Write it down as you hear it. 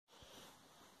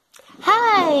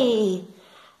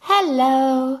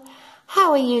Hello,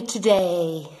 how are you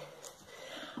today?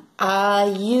 Are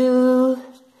you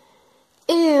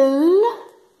ill?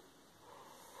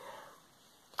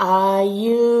 Are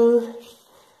you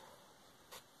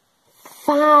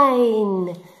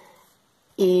fine?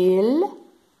 Ill,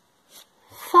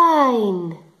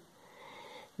 fine.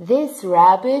 This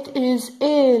rabbit is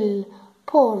ill,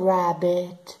 poor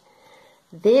rabbit.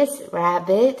 This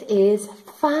rabbit is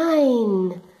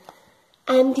fine.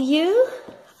 And you?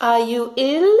 Are you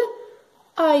ill?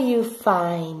 Are you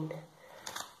fine?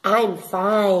 I'm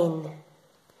fine.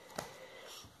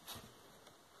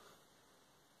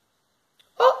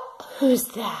 Oh, who's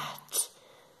that?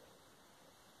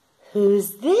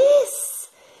 Who's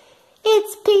this?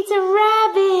 It's Peter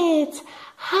Rabbit.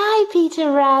 Hi,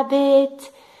 Peter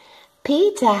Rabbit.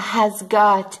 Peter has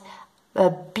got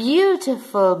a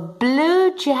beautiful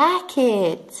blue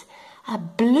jacket. A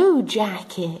blue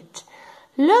jacket.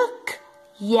 Look,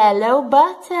 yellow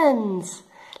buttons.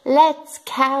 Let's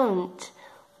count.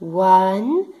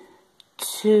 1,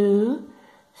 2,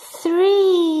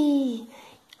 3.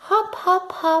 Hop,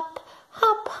 hop, hop,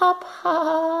 hop, hop,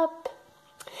 hop.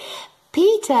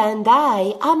 Peter and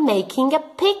I are making a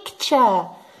picture.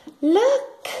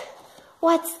 Look,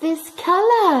 what's this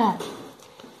color?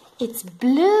 It's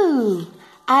blue.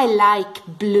 I like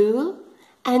blue.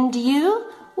 And you?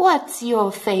 What's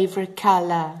your favorite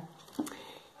color?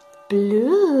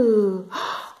 Blue.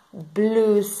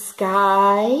 Blue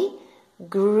sky,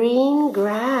 green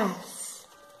grass.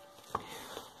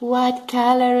 What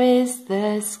color is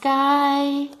the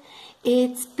sky?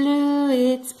 It's blue,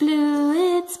 it's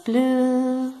blue, it's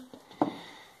blue.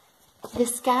 The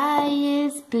sky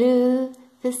is blue,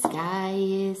 the sky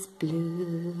is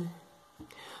blue.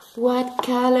 What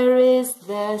color is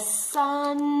the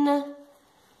sun?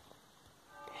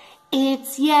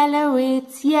 It's yellow,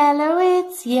 it's yellow,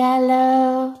 it's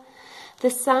yellow. The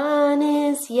sun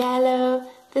is yellow,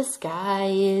 the sky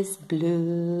is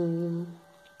blue.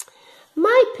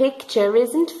 My picture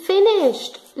isn't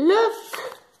finished.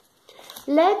 Look.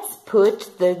 Let's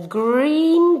put the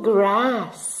green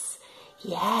grass.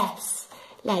 Yes,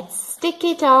 let's stick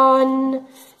it on.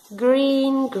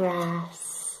 Green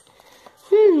grass.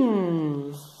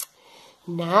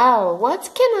 Now,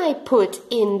 what can I put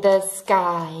in the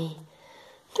sky?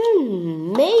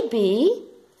 Maybe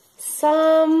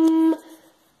some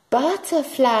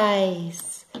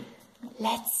butterflies.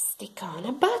 Let's stick on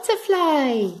a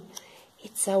butterfly.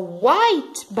 It's a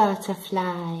white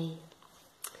butterfly.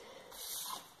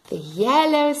 The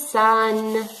yellow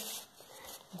sun,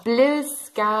 blue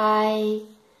sky,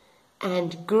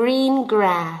 and green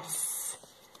grass.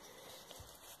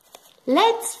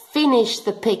 Let's finish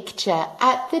the picture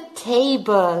at the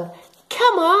table.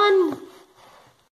 Come on.